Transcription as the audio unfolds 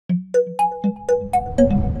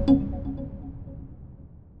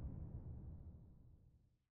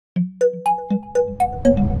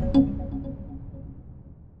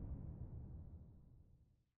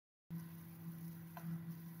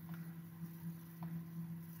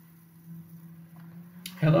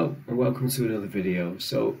Hello and welcome to another video.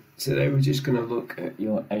 So today we're just going to look at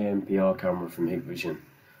your ANPR camera from Hikvision.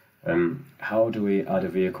 How do we add a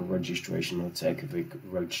vehicle registration or take a vehicle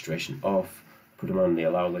registration off, put them on the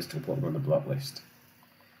allow list or put them on the block list?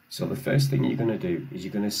 So the first thing you're going to do is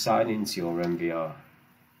you're going to sign into your NVR.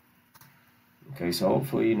 Okay, so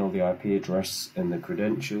hopefully you know the IP address and the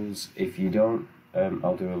credentials. If you don't,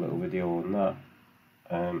 I'll do a little video on that,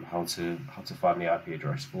 how to find the IP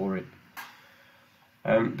address for it.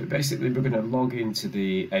 But basically we're going to log into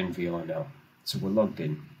the NVR now. So we're logged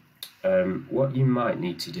in. What you might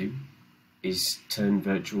need to do is turn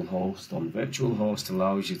virtual host on. Virtual host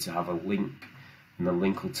allows you to have a link, and the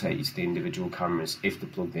link will take you to the individual cameras if they're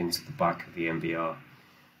plugged into the back of the NVR.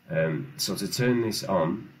 So to turn this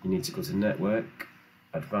on, you need to go to Network,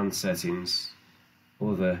 Advanced Settings,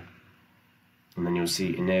 Other, and then you'll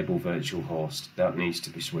see Enable Virtual Host. That needs to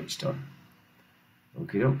be switched on.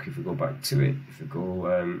 Okay, if we go back to it, if we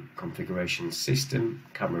go Configuration System,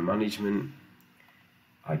 Camera Management,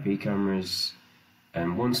 IP cameras,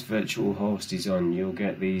 and once virtual host is on, you'll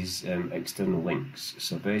get these external links.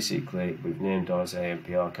 So basically, we've named ours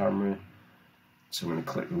ANPR camera. So I'm going to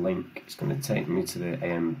click the link. It's going to take me to the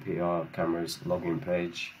ANPR cameras login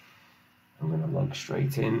page. I'm going to log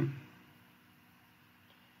straight in,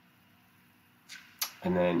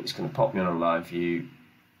 and then it's going to pop me on a live view.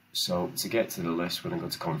 So to get to the list, we're going to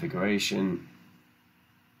go to Configuration,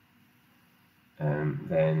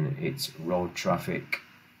 then it's Road Traffic,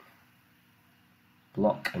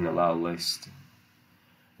 Block and Allow List.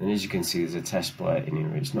 And as you can see, there's a test plate in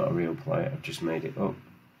here. It's not a real plate, I've just made it up.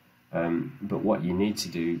 But what you need to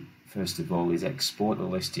do, first of all, is export the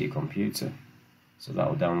list to your computer. So that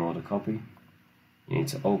will download a copy. You need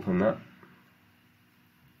to open that.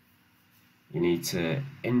 You need to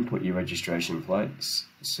input your registration plates.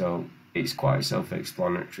 So it's quite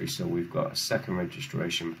self-explanatory. So we've got a second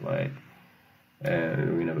registration plate. We're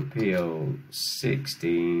going to have a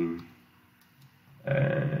PO16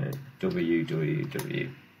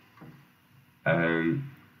 WWW. And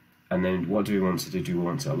then what do we want to do? Do we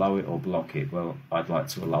want to allow it or block it? Well, I'd like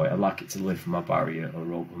to allow it. I'd like it to lift my barrier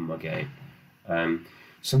or open my gate.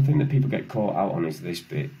 Something that people get caught out on is this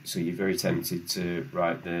bit. So you're very tempted to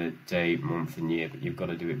write the day, month and year, but you've got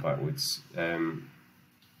to do it backwards.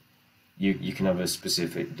 You can have a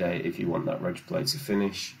specific date if you want that reg plate to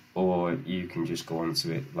finish, or you can just go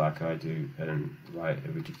onto it like I do and write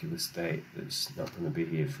a ridiculous date that's not going to be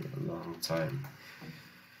here for a long time.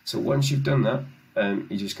 So once you've done that,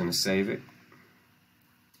 you're just going to save it.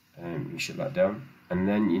 You shut that down, and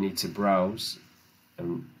then you need to browse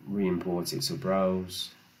and re-import it. So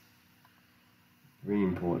browse,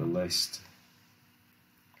 re-import a list.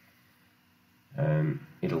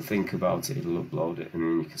 It'll think about it, it'll upload it, and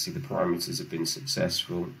then you can see the parameters have been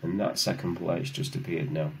successful, and that second plate's just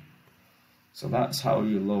appeared now. So that's how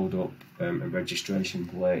you load up a registration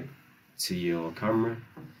plate to your camera.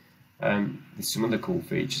 There's some other cool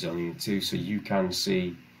features on here too, so you can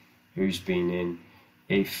see who's been in.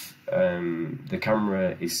 If the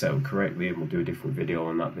camera is set up correctly, and we'll do a different video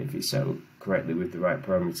on that, but if it's set up correctly with the right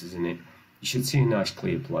parameters in it, you should see a nice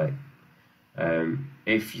clear plate.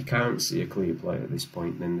 If you can't see a clear plate at this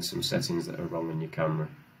point, then there's some settings that are wrong in your camera.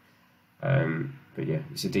 But yeah,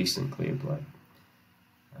 it's a decent clear plate.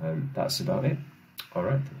 That's about it.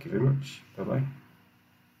 Alright, thank you very much. Bye bye.